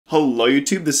Hello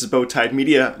YouTube, this is Bowtied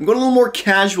Media. I'm going a little more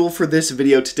casual for this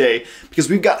video today because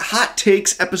we've got Hot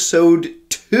Takes episode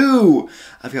 2.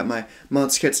 I've got my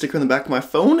Monstercat sticker on the back of my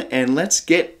phone and let's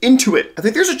get into it. I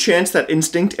think there's a chance that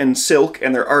Instinct and Silk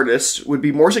and their artists would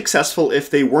be more successful if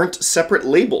they weren't separate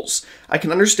labels. I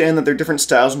can understand that they're different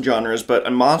styles and genres, but a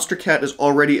Monstercat is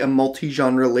already a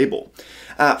multi-genre label.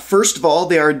 First of all,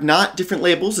 they are not different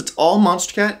labels. It's all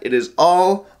Monstercat. It is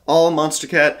all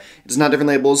Monstercat. It's not different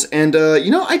labels, and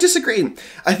I disagree.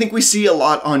 I think we see a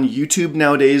lot on YouTube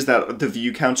nowadays that the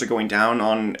view counts are going down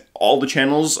on all the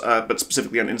channels, but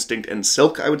specifically on Instinct and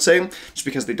Silk, I would say, just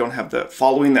because they don't have the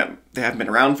following, that they haven't been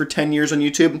around for 10 years on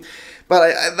YouTube.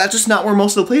 But that's just not where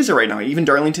most of the plays are right now. Even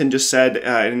Darlington just said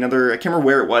in another, I can't remember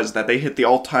where it was, that they hit the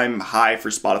all-time high for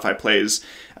Spotify plays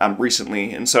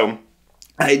recently, and so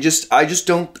I just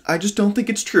don't think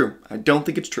it's true. I don't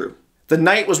think it's true. The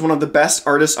Night was one of the best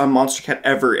artists on Monstercat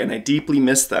ever, and I deeply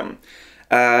miss them.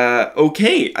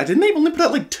 Okay, didn't they only put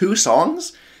out like 2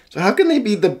 songs? So how can they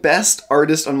be the best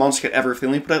artist on Monstercat ever if they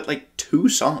only put out like 2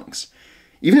 songs?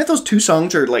 Even if those 2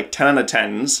 songs are like 10 out of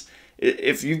 10s,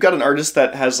 if you've got an artist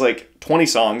that has like 20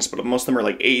 songs, but most of them are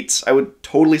like 8s, I would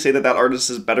totally say that that artist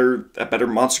is a better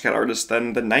Monstercat artist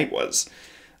than The Night was.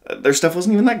 Their stuff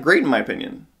wasn't even that great in my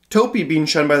opinion. Topi being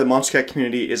shunned by the Monstercat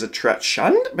community is a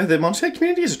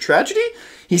tragedy?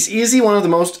 He's easily one of the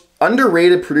most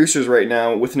underrated producers right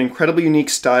now with an incredibly unique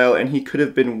style, and he could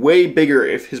have been way bigger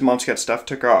if his Monstercat stuff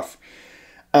took off.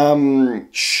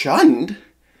 Shunned?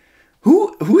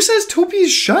 Who says Topi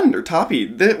is shunned or Topi?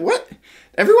 What?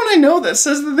 Everyone I know that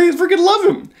says that they freaking love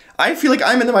him. I feel like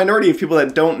I'm in the minority of people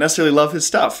that don't necessarily love his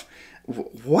stuff.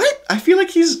 What? I feel like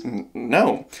he's...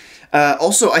 No.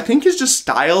 Also, I think his just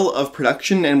style of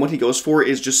production and what he goes for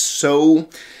is just so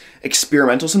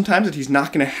experimental sometimes that he's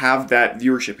not going to have that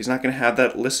viewership. He's not going to have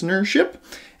that listenership,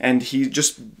 and he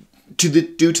just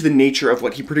due to the nature of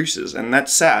what he produces, and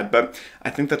that's sad, but I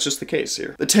think that's just the case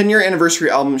here. The 10-year anniversary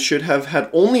album should have had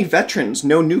only veterans,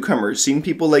 no newcomers. Seeing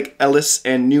people like Ellis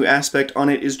and New Aspect on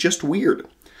it is just weird.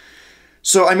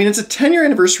 So, I mean, it's a 10-year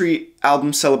anniversary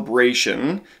album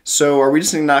celebration, so are we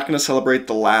just not going to celebrate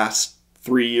the last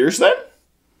 3 years then?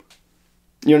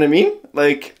 You know what I mean?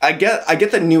 Like, I get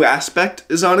that New Aspect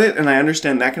is on it, and I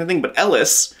understand that kind of thing, but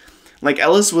Ellis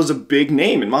was a big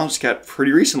name in Monstercat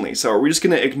pretty recently, so are we just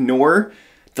going to ignore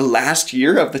the last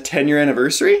year of the 10-year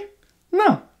anniversary?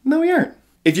 No, we aren't.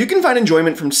 If you can find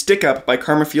enjoyment from Stick Up by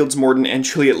Karma Fields Morton and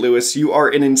Juliette Lewis, you are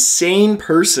an insane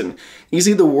person.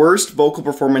 Easily the worst vocal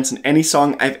performance in any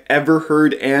song I've ever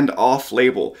heard and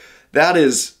off-label. That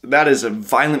is a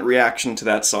violent reaction to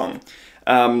that song.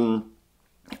 I'm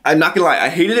not gonna lie, I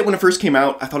hated it when it first came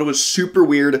out. I thought it was super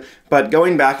weird, but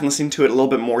going back and listening to it a little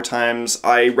bit more times,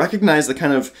 I recognize the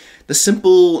kind of,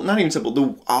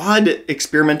 the odd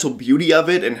experimental beauty of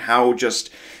it and how just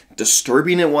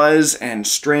disturbing it was and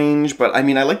strange. But I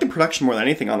mean, I like the production more than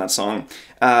anything on that song.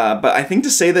 But I think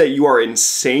to say that you are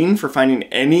insane for finding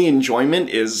any enjoyment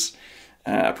is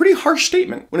a pretty harsh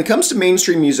statement. When it comes to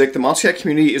mainstream music, the Monstercat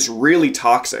community is really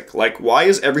toxic. Like, why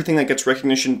is everything that gets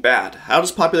recognition bad? How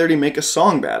does popularity make a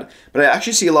song bad? But I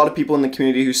actually see a lot of people in the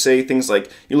community who say things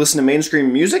like, you listen to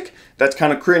mainstream music? That's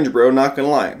kind of cringe, bro, not gonna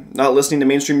lie. Not listening to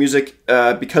mainstream music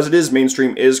because it is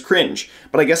mainstream is cringe.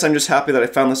 But I guess I'm just happy that I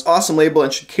found this awesome label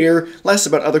and should care less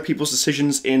about other people's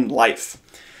decisions in life.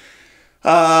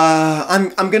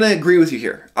 I'm gonna agree with you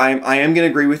here. I am gonna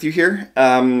agree with you here.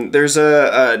 There's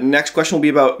a next question will be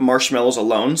about Marshmallows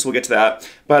Alone, so we'll get to that.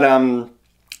 But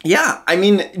yeah, I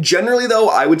mean, generally though,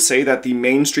 I would say that the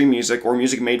mainstream music or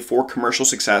music made for commercial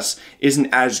success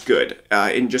isn't as good.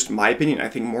 In just my opinion, I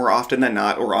think more often than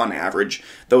not, or on average,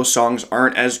 those songs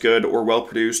aren't as good or well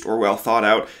produced or well thought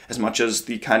out as much as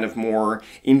the kind of more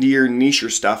indie or niche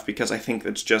stuff, because I think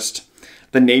that's just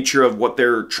the nature of what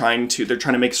they're trying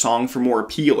to make song for more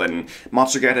appeal, and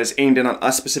Monstercat has aimed in on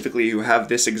us specifically who have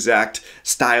this exact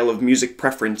style of music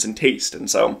preference and taste, and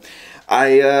so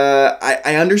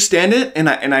I understand it, and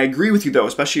I agree with you though,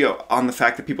 especially on the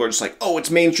fact that people are just like, oh, it's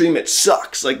mainstream, it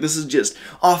sucks, like this is just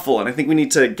awful, and I think we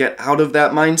need to get out of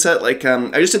that mindset. Like,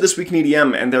 I just did This Week in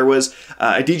EDM, and there was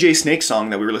a DJ Snake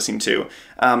song that we were listening to,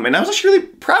 and I was actually really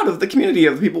proud of the community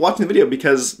of the people watching the video,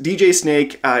 because DJ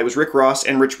Snake, it was Rick Ross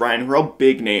and Rich Ryan, who are all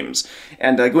big names,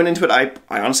 and going into it,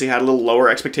 I honestly had a little lower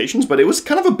expectations, but it was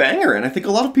kind of a banger, and I think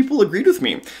a lot of people agreed with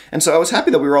me, and so I was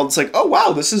happy that we were all just like, oh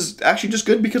wow, this is actually just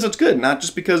good because it's good, not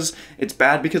just because it's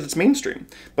bad because it's mainstream.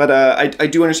 But I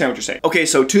do understand what you're saying. Okay,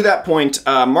 so to that point,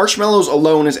 Marshmallows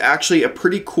Alone is actually a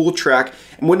pretty cool track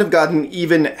and wouldn't have gotten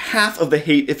even half of the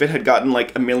hate if it had gotten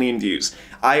like 1 million views.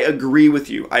 I agree with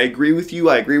you. I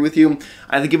I agree with you.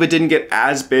 I think if it didn't get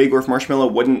as big, or if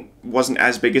Marshmello wasn't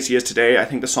as big as he is today, I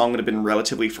think the song would have been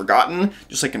relatively forgotten.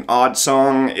 Just like an odd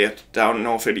song. I don't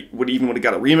know if it would have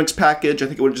got a remix package. I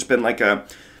think it would have just been like a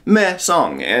meh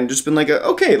song and just been like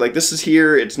okay, like this is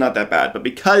here, it's not that bad. But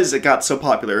because it got so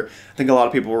popular, I think a lot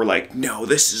of people were like, no,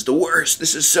 this is the worst,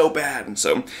 this is so bad. And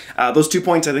so those 2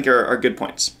 points I think are good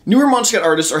points. Newer Monstercat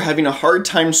artists are having a hard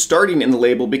time starting in the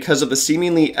label because of the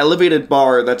seemingly elevated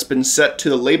bar that's been set to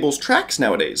the label's tracks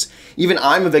nowadays. Even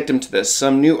I'm a victim to this.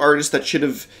 Some new artists that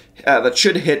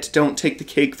should hit don't take the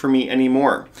cake for me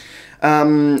anymore.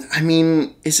 I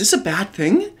mean, is this a bad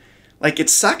thing? Like,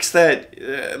 it sucks that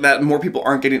that more people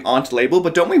aren't getting onto the label,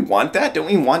 but don't we want that? Don't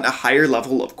we want a higher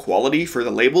level of quality for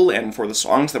the label and for the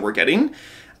songs that we're getting?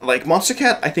 Like,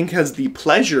 Monstercat, I think, has the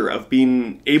pleasure of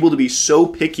being able to be so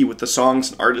picky with the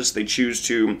songs and artists they choose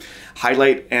to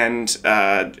highlight and,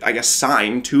 I guess,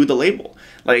 sign to the label.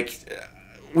 Like,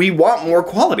 we want more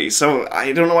quality, so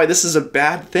I don't know why this is a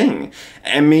bad thing.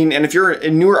 I mean, and if you're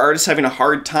a newer artist having a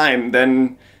hard time,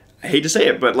 then, I hate to say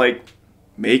it, but, like,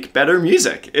 make better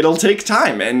music. It'll take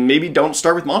time, and maybe don't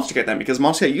start with Monstercat then, because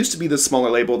Monstercat used to be this smaller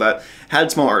label that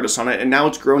had small artists on it, and now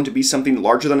it's grown to be something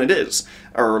larger than it is,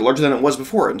 or larger than it was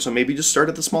before, and so maybe just start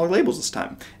at the smaller labels this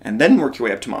time, and then work your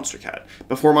way up to Monstercat.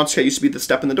 Before, Monstercat used to be the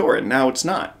step in the door, and now it's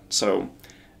not, so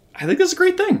I think that's a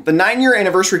great thing. The 9-year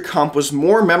anniversary comp was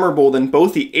more memorable than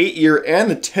both the 8-year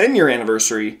and the 10-year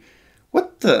anniversary.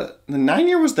 What the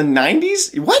 9-year was the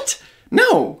 90s? What?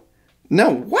 No,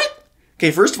 what? Okay,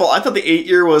 first of all, I thought the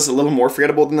 8-year was a little more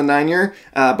forgettable than the 9-year,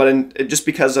 but just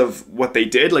because of what they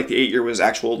did, like the 8-year was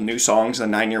actual new songs,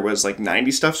 and the 9-year was like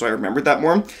 90s stuff, so I remembered that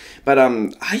more. But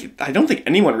I don't think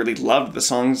anyone really loved the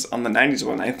songs on the 90s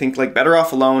one. I think like Better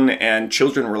Off Alone and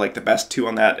Children were like the best two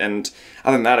on that, and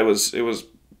other than that, it was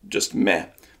just meh.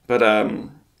 But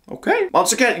okay.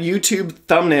 Monstercat YouTube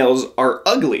thumbnails are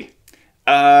ugly.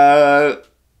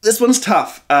 This one's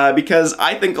tough, because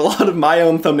I think a lot of my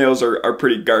own thumbnails are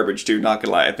pretty garbage too, not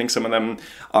gonna lie. I think some of them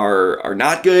are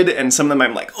not good, and some of them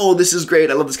I'm like, oh, this is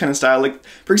great, I love this kind of style. Like,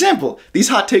 for example, these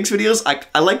hot takes videos,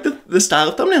 I like the style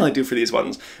of thumbnail I do for these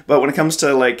ones. But when it comes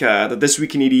to like the This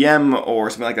Week in EDM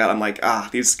or something like that, I'm like,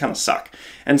 these kind of suck.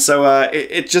 And so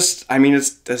it just, I mean,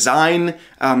 it's design,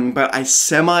 but I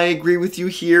semi-agree with you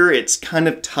here. It's kind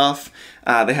of tough.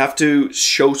 They have to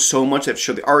show so much. They have to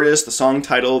show the artist, the song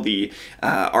title, the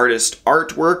artist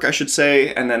artwork, I should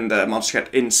say, and then the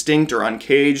Monstercat Instinct or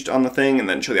Uncaged on the thing, and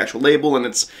then show the actual label. And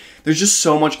there's just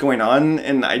so much going on.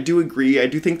 And I do agree. I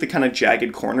do think the kind of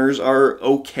jagged corners are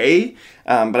okay,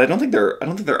 but I don't think they're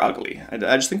ugly. I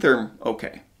just think they're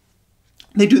okay.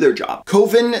 They do their job.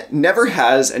 Coven never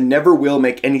has and never will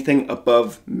make anything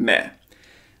above meh.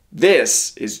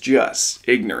 This is just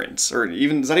ignorance, or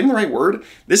even, is that even the right word?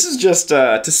 This is just,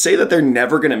 to say that they're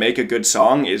never gonna make a good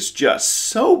song is just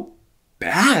so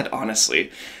bad,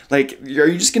 honestly. Like, are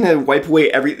you just gonna wipe away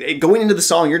going into the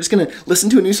song, you're just gonna listen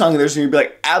to a new song of theirs and you'll be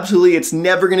like, absolutely, it's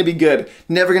never gonna be good.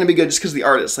 Never gonna be good just because of the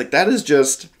artist. Like, that is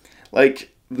just, like,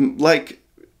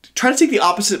 try to take the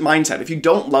opposite mindset. If you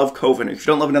don't love Coven, or if you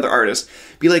don't love another artist,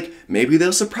 be like, maybe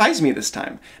they'll surprise me this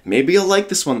time. Maybe I'll like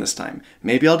this one this time.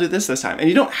 Maybe I'll do this time. And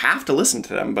you don't have to listen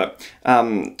to them, but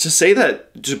to say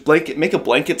that, to make a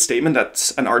blanket statement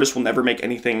that an artist will never make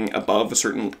anything above a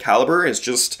certain caliber is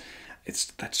just,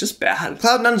 that's just bad.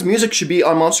 Cloud Nun's music should be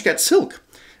on Monstercat Silk.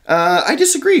 I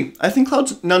disagree. I think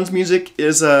Cloud Nun's music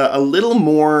is a little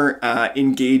more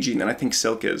engaging than I think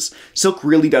Silk is. Silk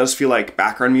really does feel like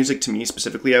background music to me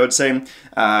specifically, I would say.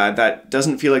 That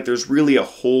doesn't feel like there's really a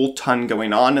whole ton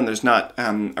going on, and there's not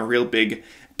a real big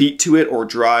beat to it or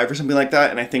drive or something like that,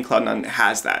 and I think Cloud Nun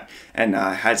has that, and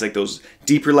has like those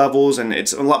deeper levels, and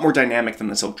it's a lot more dynamic than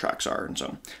the Silk tracks are, and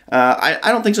so I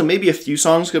don't think so. Maybe a few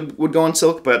songs would go on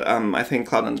Silk, but I think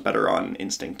Cloud Nun's better on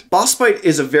Instinct. Bowtied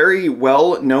is a very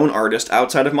well-known artist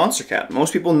outside of Monstercat.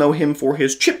 Most people know him for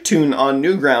his chiptune on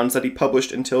Newgrounds that he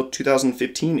published until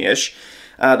 2015-ish.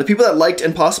 The people that liked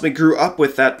and possibly grew up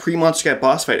with that pre-Monstercat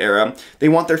Bowtied era, they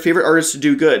want their favorite artists to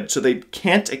do good, so they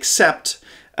can't accept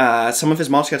some of his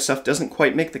Monstercat stuff doesn't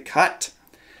quite make the cut.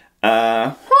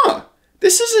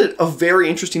 This is a very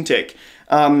interesting take.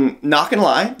 Not gonna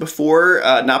lie, not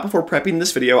before prepping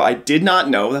this video, I did not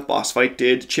know that Bowtied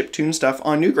did chiptune stuff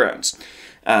on Newgrounds.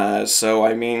 So,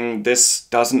 I mean, this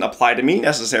doesn't apply to me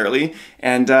necessarily,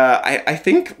 and I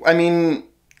think, I mean,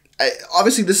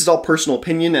 obviously this is all personal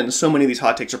opinion, and so many of these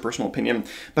hot takes are personal opinion,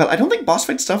 but I don't think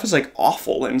Bowtied stuff is like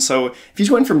awful. And so if he's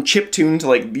going from chiptune to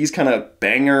like these kind of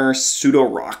banger pseudo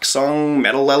rock song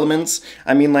metal elements,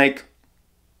 I mean, like,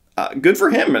 good for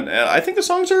him, and I think the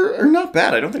songs are not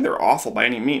bad. I don't think they're awful by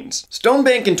any means.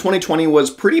 Stonebank in 2020 was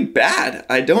pretty bad.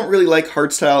 I don't really like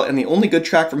Hardstyle, and the only good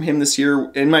track from him this year,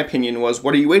 in my opinion, was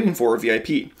What Are You Waiting For,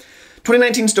 VIP.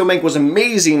 2019 Stonebank was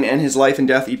amazing, and his Life and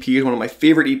Death EP is one of my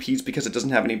favorite EPs because it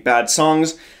doesn't have any bad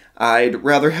songs. I'd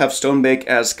rather have Stonebank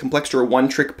as Complextra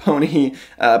one-trick pony,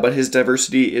 but his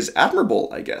diversity is admirable,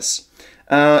 I guess.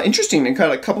 Interesting, and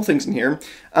kind of a couple things in here.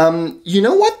 You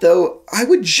know what, though? I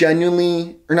would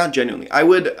generally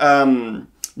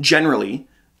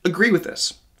agree with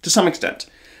this, to some extent.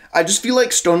 I just feel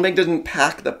like Stonebank didn't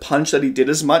pack the punch that he did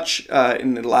as much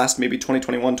in the last maybe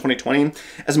 2021, 2020,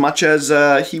 as much as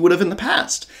he would have in the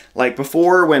past. Like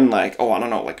before when like, oh, I don't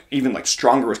know, like even like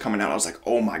Stronger was coming out, I was like,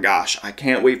 oh my gosh, I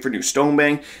can't wait for new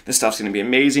Stonebank. This stuff's gonna be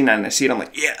amazing. And I see it, I'm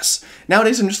like, yes.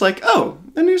 Nowadays I'm just like, oh,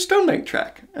 a new Stonebank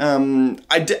track.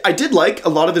 I did like a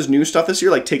lot of his new stuff this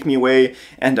year, like Take Me Away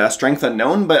and Strength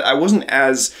Unknown, but I wasn't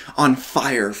as on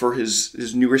fire for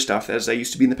his newer stuff as I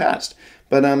used to be in the past.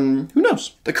 But who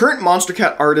knows? The current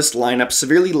Monstercat artist lineup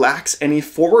severely lacks any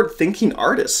forward-thinking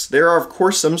artists. There are, of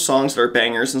course, some songs that are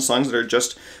bangers and songs that are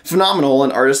just phenomenal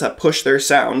and artists that push their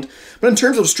sound. But in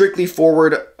terms of strictly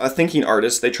forward-thinking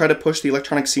artists, they try to push the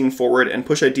electronic scene forward and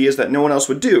push ideas that no one else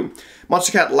would do.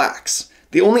 Monstercat lacks.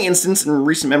 The only instance in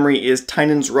recent memory is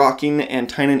Tynan's Rocking, and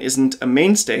Tynan isn't a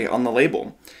mainstay on the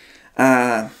label.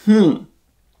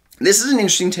 This is an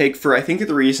interesting take for, I think,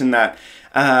 the reason that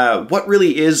what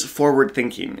really is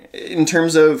forward-thinking in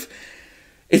terms of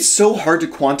it's so hard to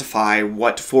quantify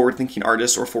what forward-thinking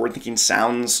artists or forward-thinking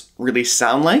sounds really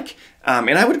sound like. And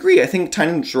I would agree. I think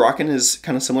Tynan's Rockin' is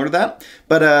kind of similar to that.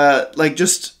 But like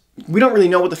just we don't really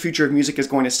know what the future of music is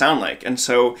going to sound like. And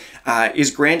so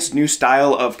is Grant's new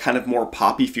style of kind of more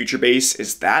poppy future bass,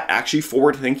 is that actually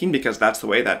forward thinking because that's the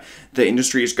way that the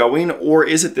industry is going? Or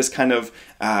is it this kind of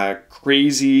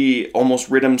crazy, almost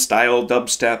rhythm style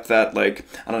dubstep that like,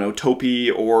 I don't know, Topi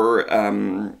or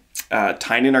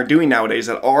Tynan are doing nowadays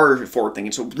that are forward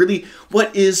thinking? So really,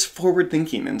 what is forward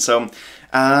thinking? And so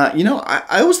you know,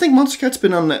 I always think Monstercat's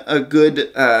been on a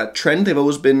good trend. They've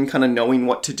always been kind of knowing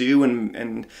what to do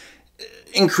and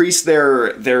increase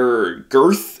their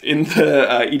girth in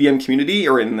the EDM community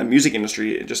or in the music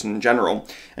industry just in general.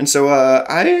 And so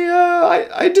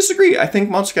I disagree. I think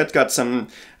Monstercat's got some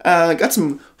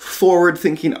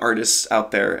forward-thinking artists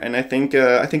out there, and I think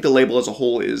the label as a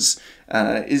whole is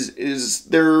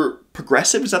they're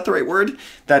progressive. Is that the right word?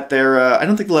 That they're I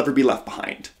don't think they'll ever be left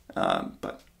behind.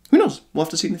 But who knows? We'll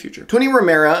have to see in the future. Tony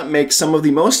Romera makes some of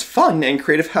the most fun and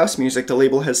creative house music the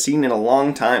label has seen in a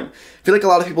long time. I feel like a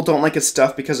lot of people don't like his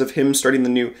stuff because of him starting the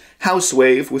new house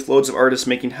wave, with loads of artists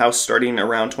making house starting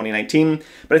around 2019.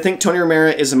 But I think Tony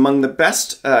Romera is among the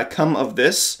best come of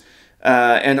this,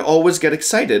 and always get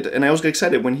excited. And I always get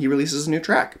excited when he releases a new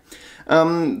track.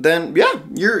 Then yeah,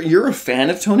 you're a fan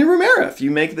of Tony Romera. If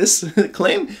you make this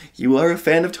claim, you are a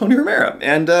fan of Tony Romera.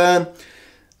 And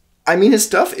I mean, his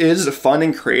stuff is fun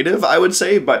and creative, I would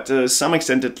say, but to some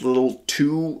extent it's a little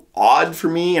too odd for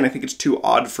me, and I think it's too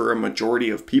odd for a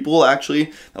majority of people,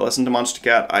 actually, that listen to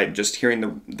Monstercat. I'm just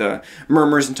hearing the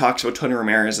murmurs and talks about Tony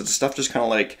Romera. It's stuff just kind of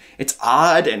like, it's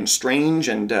odd and strange,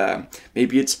 and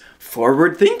maybe it's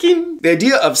forward-thinking. The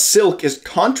idea of Silk is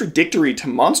contradictory to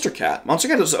Monstercat.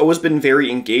 Monstercat has always been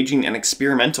very engaging and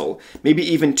experimental, maybe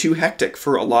even too hectic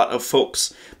for a lot of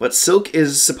folks. But Silk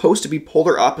is supposed to be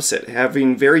polar opposite,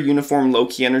 having very uniform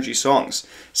low-key energy songs.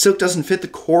 Silk doesn't fit the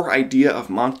core idea of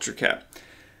Monstercat.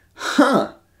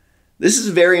 Huh. This is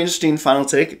a very interesting final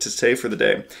take to say for the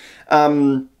day.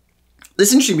 This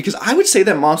is interesting because I would say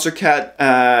that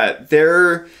Monstercat,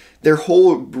 their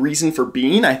whole reason for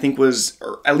being, I think, was,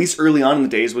 or at least early on in the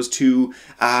days, was to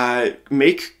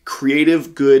make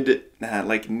creative, good,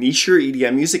 like nicher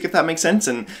EDM music, if that makes sense,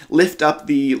 and lift up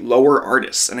the lower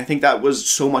artists. And I think that was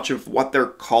so much of what their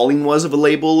calling was of a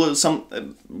label,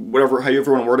 whatever, however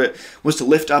you want to word it, was to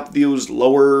lift up those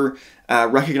lower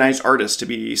recognized artists to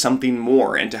be something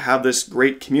more and to have this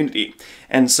great community.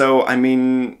 And so, I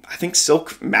mean, I think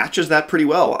Silk matches that pretty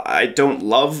well. I don't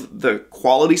love the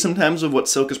quality sometimes of what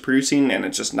Silk is producing, and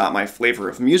it's just not my flavor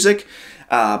of music.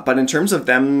 But in terms of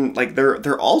them, like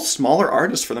they're all smaller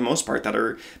artists for the most part that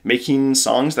are making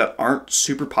songs that aren't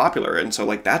super popular. And so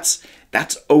like that's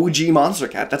OG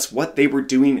Monstercat. That's what they were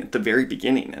doing at the very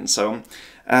beginning. And so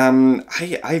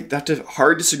I have to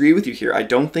hard disagree with you here. I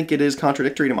don't think it is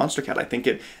contradictory to Monstercat. I think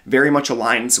it very much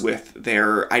aligns with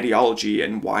their ideology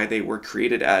and why they were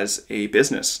created as a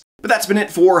business. But that's been it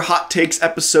for Hot Takes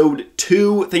episode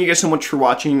 2. Thank you guys so much for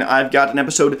watching. I've got an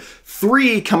episode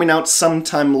 3 coming out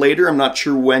sometime later. I'm not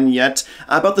sure when yet.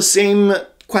 About the same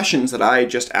questions that I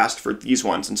just asked for these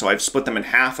ones, and so I've split them in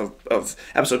half of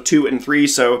episode 2 and 3,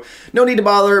 so no need to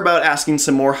bother about asking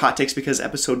some more hot takes because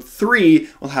episode 3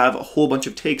 will have a whole bunch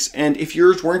of takes, and if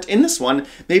yours weren't in this one,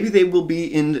 maybe they will be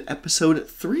in episode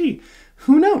 3.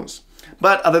 Who knows?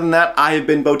 But other than that, I have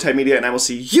been Bowtied Media, and I will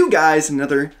see you guys in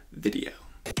another video.